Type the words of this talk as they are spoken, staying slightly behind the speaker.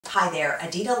Hi there,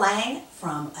 Adita Lang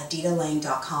from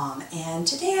aditalang.com, and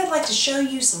today I'd like to show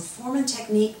you some form and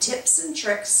technique tips and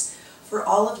tricks for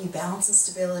all of you balance and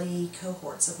stability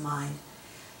cohorts of mine.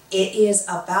 It is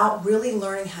about really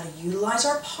learning how to utilize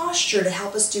our posture to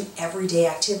help us do everyday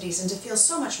activities and to feel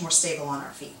so much more stable on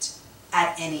our feet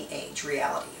at any age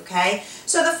reality, okay?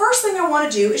 So the first thing I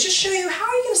want to do is just show you how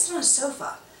are you going to sit on a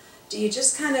sofa. Do you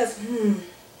just kind of,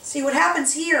 See, what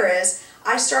happens here is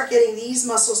I start getting these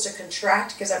muscles to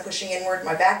contract because I'm pushing inward,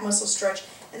 my back muscles stretch,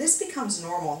 and this becomes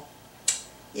normal.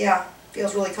 Yeah,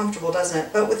 feels really comfortable, doesn't it?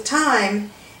 But with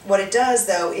time, what it does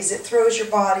though is it throws your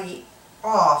body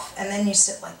off, and then you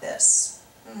sit like this.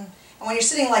 And when you're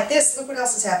sitting like this, look what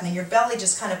else is happening. Your belly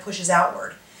just kind of pushes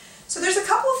outward. So there's a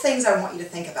couple of things I want you to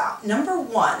think about. Number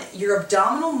one, your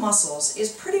abdominal muscles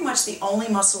is pretty much the only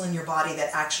muscle in your body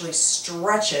that actually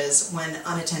stretches when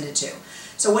unattended to.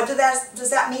 So what does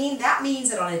that mean? That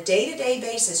means that on a day-to-day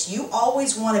basis, you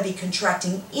always want to be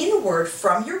contracting inward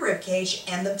from your rib cage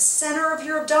and the center of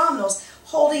your abdominals,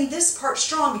 holding this part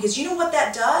strong, because you know what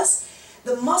that does?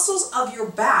 The muscles of your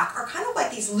back are kind of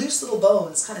like these loose little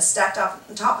bones kind of stacked up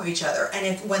on top of each other.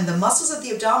 And when the muscles of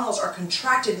the abdominals are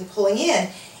contracted and pulling in,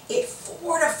 it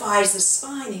fortifies the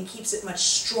spine and keeps it much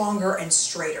stronger and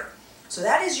straighter. So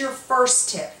that is your first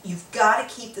tip. You've got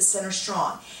to keep the center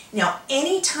strong. Now,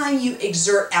 anytime you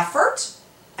exert effort,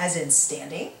 as in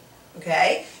standing,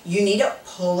 okay, you need to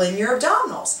pull in your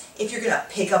abdominals. If you're going to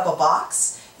pick up a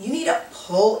box, you need to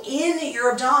pull in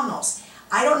your abdominals.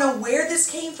 I don't know where this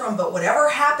came from, but whatever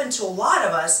happened to a lot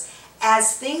of us,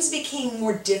 as things became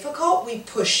more difficult, we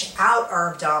pushed out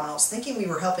our abdominals, thinking we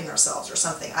were helping ourselves or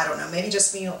something. I don't know, maybe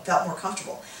just we felt more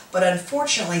comfortable. But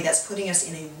unfortunately, that's putting us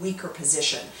in a weaker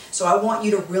position. So I want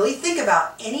you to really think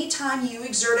about any time you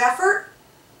exert effort,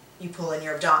 you pull in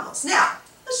your abdominals. Now,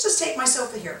 let's just take my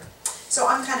sofa here. So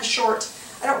I'm kind of short.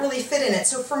 I don't really fit in it.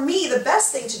 So for me, the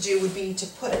best thing to do would be to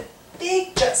put a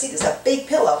big, see, this is a big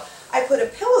pillow. I put a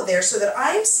pillow there so that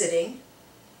I'm sitting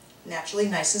naturally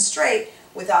nice and straight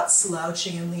without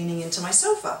slouching and leaning into my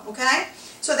sofa, okay?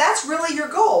 So that's really your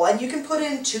goal, and you can put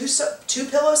in two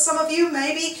pillows. Some of you,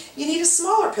 maybe you need a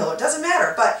smaller pillow, it doesn't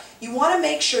matter, but you want to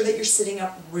make sure that you're sitting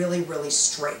up really, really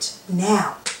straight.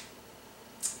 Now,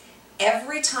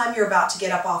 every time you're about to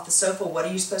get up off the sofa, what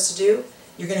are you supposed to do?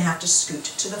 You're going to have to scoot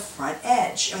to the front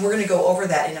edge, and we're going to go over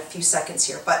that in a few seconds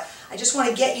here, but I just want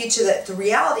to get you to that. The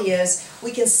reality is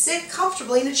we can sit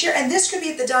comfortably in a chair, and this could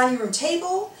be at the dining room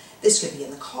table, this could be in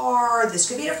the car, this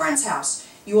could be at a friend's house.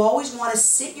 You always want to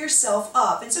sit yourself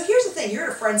up. And so here's the thing, you're at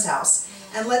a friend's house,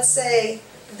 and let's say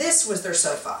this was their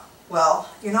sofa. Well,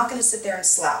 you're not going to sit there and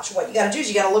slouch. What you got to do is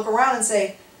you got to look around and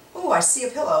say, oh, I see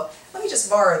a pillow. Let me just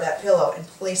borrow that pillow and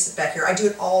place it back here. I do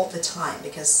it all the time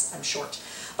because I'm short.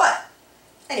 But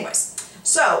anyways,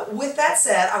 so with that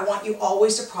said, I want you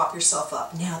always to prop yourself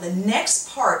up. Now, the next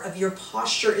part of your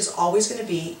posture is always going to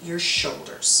be your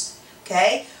shoulders,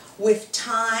 okay? With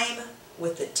time,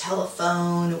 with the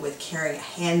telephone, with carrying a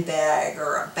handbag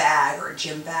or a bag or a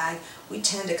gym bag, we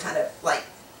tend to kind of like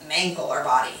mangle our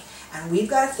body. And we've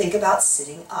got to think about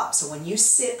sitting up. So when you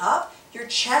sit up, your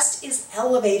chest is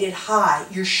elevated high.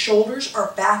 Your shoulders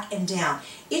are back and down.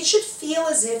 It should feel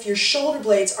as if your shoulder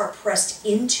blades are pressed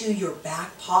into your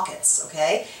back pockets,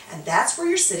 okay? And that's where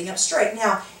you're sitting up straight.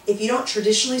 Now, if you don't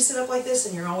traditionally sit up like this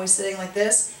and you're always sitting like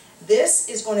this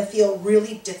is going to feel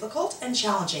really difficult and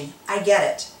challenging. I get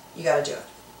it. You got to do it.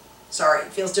 Sorry,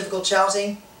 it feels difficult,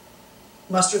 challenging.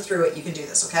 Muster through it. You can do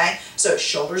this, okay? So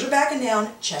shoulders are back and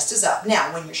down, chest is up.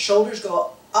 Now, when your shoulders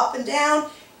go up and down,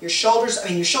 your shoulders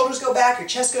go back, your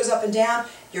chest goes up and down,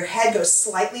 your head goes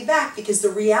slightly back, because the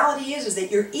reality is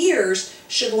that your ears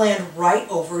should land right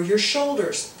over your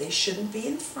shoulders. They shouldn't be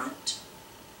in front.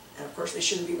 And of course, they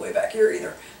shouldn't be way back here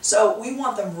either. So we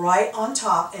want them right on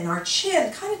top, and our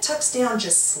chin kind of tucks down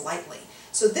just slightly.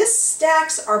 So this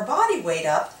stacks our body weight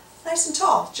up nice and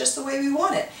tall, just the way we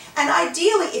want it. And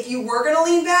ideally, if you were going to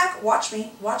lean back, watch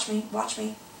me, watch me, watch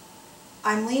me.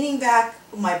 I'm leaning back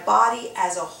my body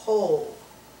as a whole,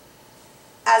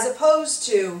 as opposed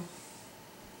to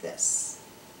this.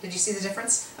 Did you see the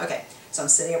difference? Okay, so I'm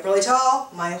sitting up really tall,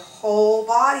 my whole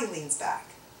body leans back.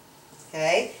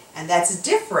 Okay, and that's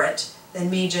different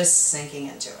than me just sinking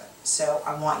into it. So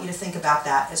I want you to think about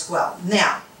that as well.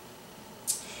 Now,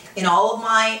 in all of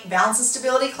my balance and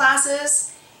stability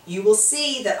classes, you will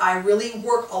see that I really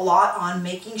work a lot on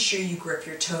making sure you grip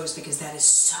your toes, because that is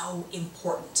so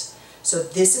important. So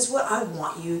this is what I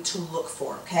want you to look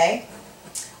for, okay?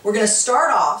 We're going to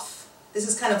start off, this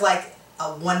is kind of like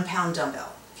a 1 pound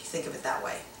dumbbell, if you think of it that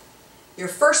way. Your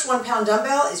first 1 pound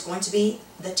dumbbell is going to be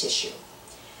the tissue.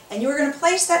 And you're going to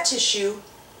place that tissue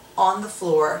on the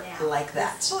floor like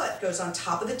that. Foot goes on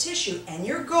top of the tissue, and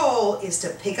your goal is to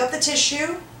pick up the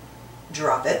tissue,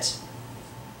 drop it,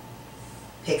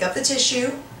 pick up the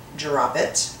tissue, drop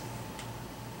it,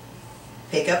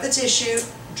 pick up the tissue,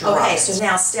 drop it. Okay, so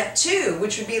now step 2,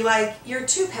 which would be like your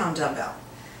 2-pound dumbbell.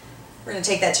 We're going to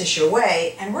take that tissue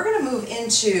away, and we're going to move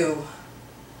into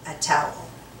a towel.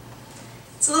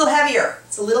 It's a little heavier,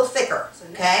 it's a little thicker,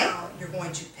 okay? Now you're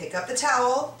going to pick up the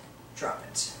towel, drop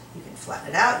it. You can flatten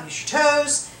it out, use your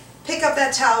toes, pick up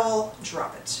that towel,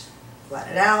 drop it.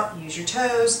 Flatten it out, use your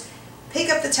toes, pick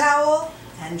up the towel,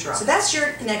 and drop it. So that's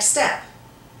your next step.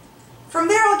 From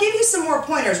there, I'll give you some more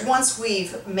pointers once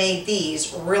we've made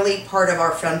these really part of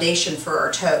our foundation for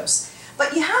our toes.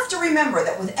 But you have to remember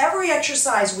that with every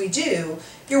exercise we do,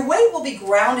 your weight will be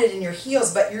grounded in your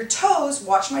heels, but your toes,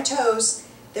 watch my toes,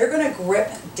 they're going to grip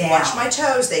down. Watch my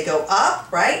toes, they go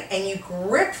up, right? And you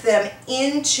grip them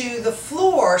into the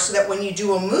floor so that when you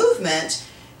do a movement,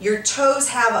 your toes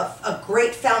have a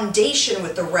great foundation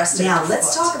with the rest of your foot. Now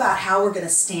let's talk about how we're going to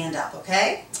stand up,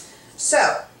 okay?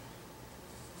 So,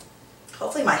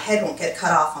 hopefully my head won't get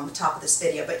cut off on the top of this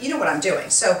video, but you know what I'm doing.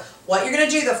 So what you're going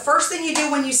to do, the first thing you do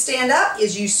when you stand up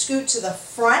is you scoot to the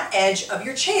front edge of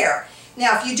your chair.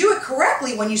 Now if you do it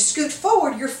correctly, when you scoot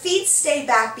forward, your feet stay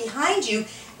back behind you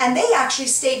and they actually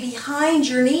stay behind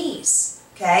your knees,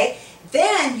 okay?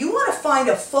 Then you want to find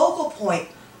a focal point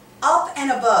up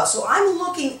and above. So I'm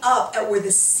looking up at where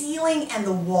the ceiling and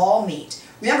the wall meet.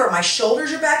 Remember, my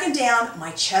shoulders are back and down,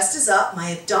 my chest is up,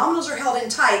 my abdominals are held in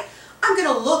tight. I'm going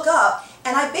to look up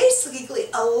and I basically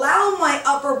allow my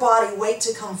upper body weight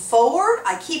to come forward.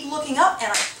 I keep looking up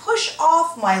and I push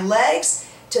off my legs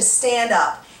to stand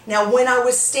up. Now when I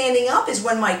was standing up is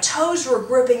when my toes were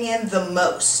gripping in the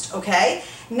most, okay?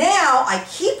 Now I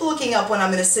keep looking up when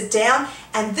I'm going to sit down,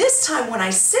 and this time when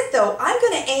I sit though, I'm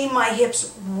going to aim my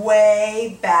hips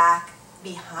way back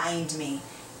behind me.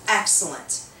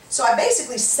 Excellent. So I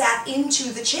basically sat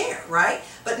into the chair, right?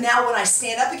 But now when I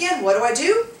stand up again, what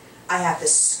do? I have to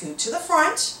scoot to the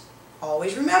front,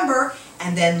 always remember,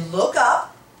 and then look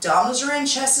up, abdominals are in,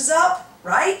 chest is up,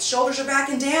 right? Shoulders are back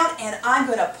and down, and I'm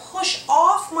going to push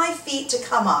off my feet to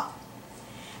come up.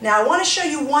 Now I want to show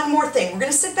you one more thing. We're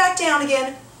going to sit back down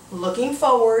again, looking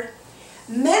forward.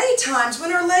 Many times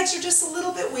when our legs are just a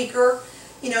little bit weaker,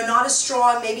 you know, not as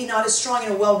strong, maybe not as strong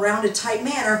in a well-rounded, tight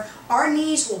manner, our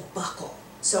knees will buckle.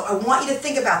 So I want you to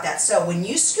think about that. So when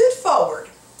you scoot forward,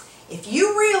 if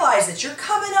you realize that you're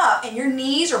coming up and your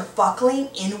knees are buckling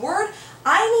inward,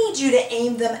 I need you to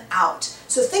aim them out.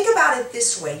 So think about it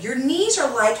this way. Your knees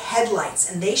are like headlights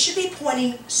and they should be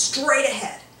pointing straight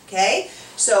ahead, okay?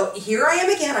 So here I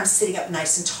am again. I'm sitting up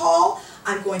nice and tall.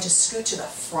 I'm going to scoot to the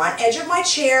front edge of my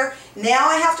chair. Now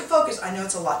I have to focus. I know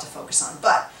it's a lot to focus on,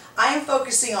 but I am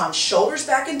focusing on shoulders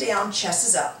back and down, chest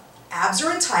is up, abs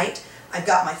are in tight. I've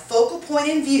got my focal point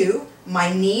in view.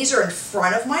 My knees are in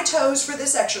front of my toes for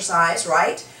this exercise,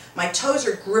 right? My toes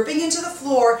are gripping into the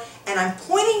floor and I'm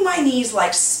pointing my knees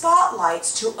like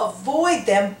spotlights to avoid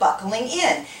them buckling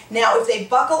in. Now if they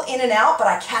buckle in and out but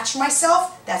I catch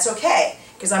myself, that's okay,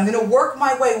 because I'm going to work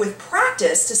my way with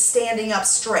practice to standing up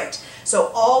straight.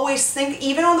 So always think,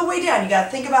 even on the way down, you got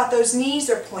to think about those knees,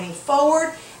 they're pointing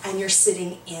forward and you're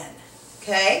sitting in,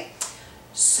 okay?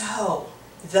 So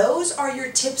those are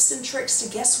your tips and tricks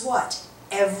to, guess what?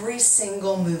 Every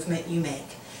single movement you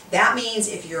make. That means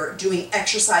if you're doing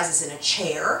exercises in a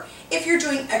chair, if you're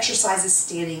doing exercises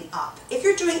standing up, if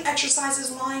you're doing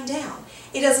exercises lying down,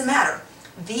 it doesn't matter.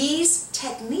 These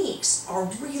techniques are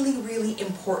really, really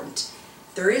important.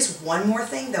 There is one more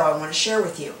thing though I want to share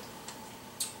with you.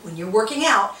 When you're working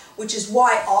out, which is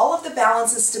why all of the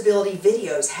balance and stability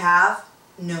videos have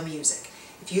no music.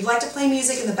 If you'd like to play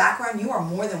music in the background, you are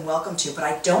more than welcome to, but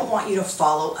I don't want you to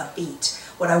follow a beat.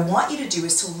 What I want you to do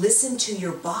is to listen to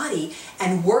your body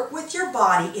and work with your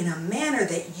body in a manner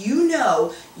that you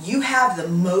know you have the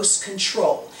most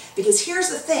control. Because here's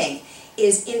the thing,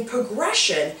 is in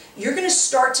progression, you're going to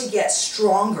start to get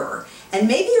stronger. And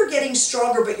maybe you're getting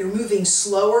stronger but you're moving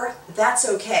slower. That's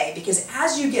okay, because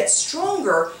as you get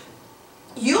stronger,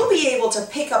 you'll be able to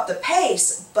pick up the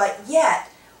pace, but yet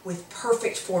with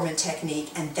perfect form and technique,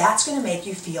 and that's going to make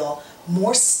you feel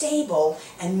more stable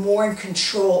and more in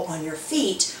control on your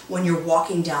feet when you're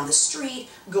walking down the street,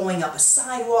 going up a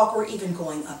sidewalk, or even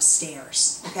going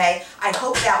upstairs. Okay? I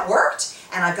hope that worked,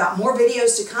 and I've got more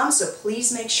videos to come, so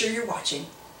please make sure you're watching.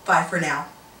 Bye for now.